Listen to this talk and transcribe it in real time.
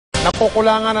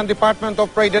Nakukulangan ang Department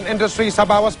of Trade and Industry sa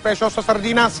bawas presyo sa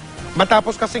sardinas.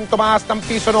 Matapos kasing tumaas ng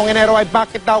piso noong Enero ay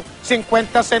bakit daw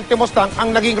 50 sentimos lang ang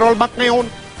naging rollback ngayon?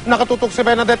 Nakatutok si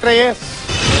Bernadette Reyes.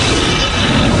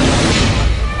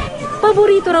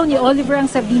 Paborito raw ni Oliver ang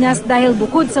sardinas dahil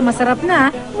bukod sa masarap na,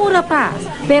 mura pa.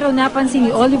 Pero napansin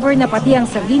ni Oliver na pati ang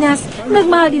sardinas,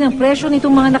 nagmahal din ang presyo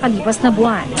nitong mga nakalipas na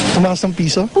buwan. Tumaas ng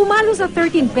piso? Pumalo sa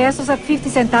 13 pesos at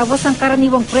 50 centavos ang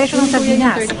karaniwang presyo ng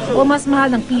sardinas o mas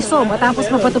mahal ng piso matapos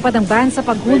mapatupad ang ban sa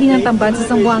paghuli ng tamban sa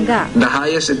Zamboanga. The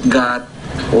highest it got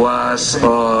was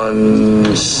on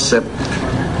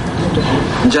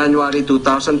January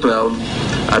 2012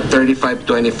 at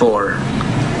 35.24.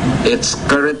 It's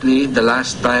currently, the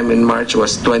last time in March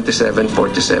was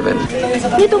 27.47.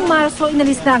 Nitong Marso,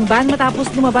 inalis na ang ban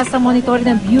matapos lumabas sa monitoring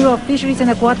ng Bureau of Fisheries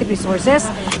and Aquatic Resources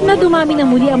na dumami na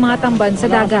muli ang mga tamban sa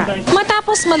dagat.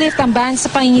 Matapos malift ang ban sa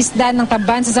pangingisda ng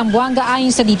tamban sa Zamboanga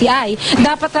ayon sa DTI,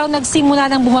 dapat raw nagsimula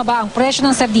ng bumaba ang presyo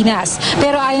ng sardinas.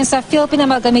 Pero ayon sa Philippine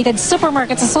Amalgamated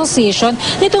Supermarkets Association,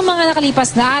 nitong mga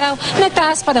nakalipas na araw,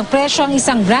 nagtaas pa ng presyo ang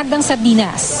isang brand ng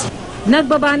sardinas.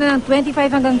 Nagbaba na ng 25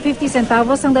 hanggang 50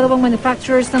 centavos ang dalawang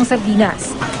manufacturers ng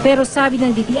sardinas. Pero sabi ng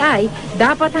DTI,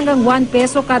 dapat hanggang 1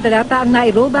 peso kada lata ang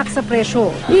nai-rollback sa presyo.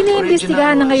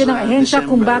 Iniimbestigahan na ngayon ng ahensya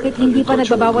kung bakit hindi pa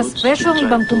nagbabawas presyo ang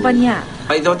ibang kumpanya.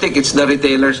 I don't think it's the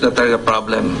retailers that are the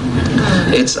problem.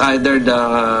 It's either the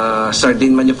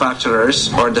sardine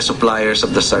manufacturers or the suppliers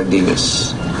of the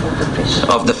sardines,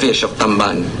 of the fish of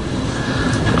tamban.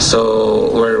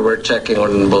 So we're checking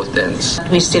on both ends.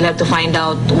 We still have to find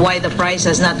out why the price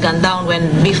has not gone down when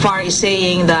BIFAR is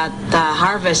saying that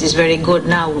harvest is very good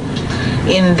now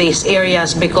in these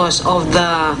areas because of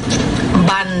the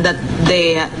ban that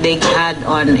they had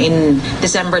on in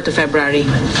December to February.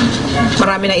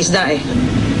 Marami na isda eh.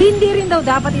 Hindi rin daw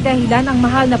dapat idahilan ang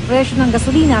mahal na presyo ng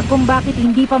gasolina kung bakit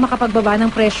hindi pa makapagbaba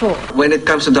ng presyo. When it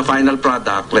comes to the final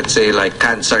product, let's say like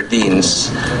canned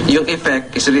sardines, yung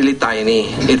effect is really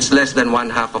tiny. It's less than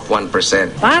 1/2 of 1%.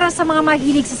 Para sa mga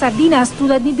mahilig sa sardinas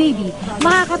tulad ni Davey,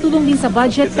 makakatulong din sa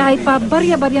budget kahit pa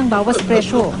barya-baryang bawas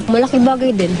presyo. Malaki bagay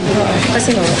din.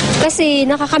 Kasi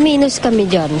nakakaminos kami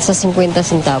dyan sa 50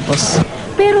 centavos.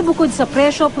 Pero bukod sa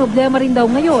presyo, problema rin daw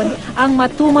ngayon ang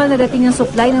matumal na dating ng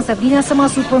supply ng sardinas sa mga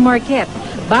supermarket.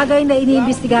 Bagay na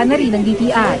iniimbestigahan na rin ng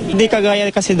DTI. Hindi kagaya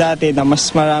kasi dati na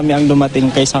mas marami ang dumating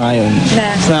kaysa ngayon.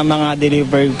 Sa mga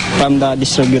delivered from the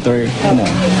distributor.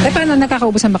 Paano,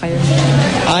 nakakaubusan ba kayo?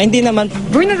 Hindi naman.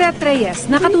 Bernadette Reyes,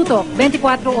 Nakatutok,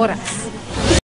 24 Oras.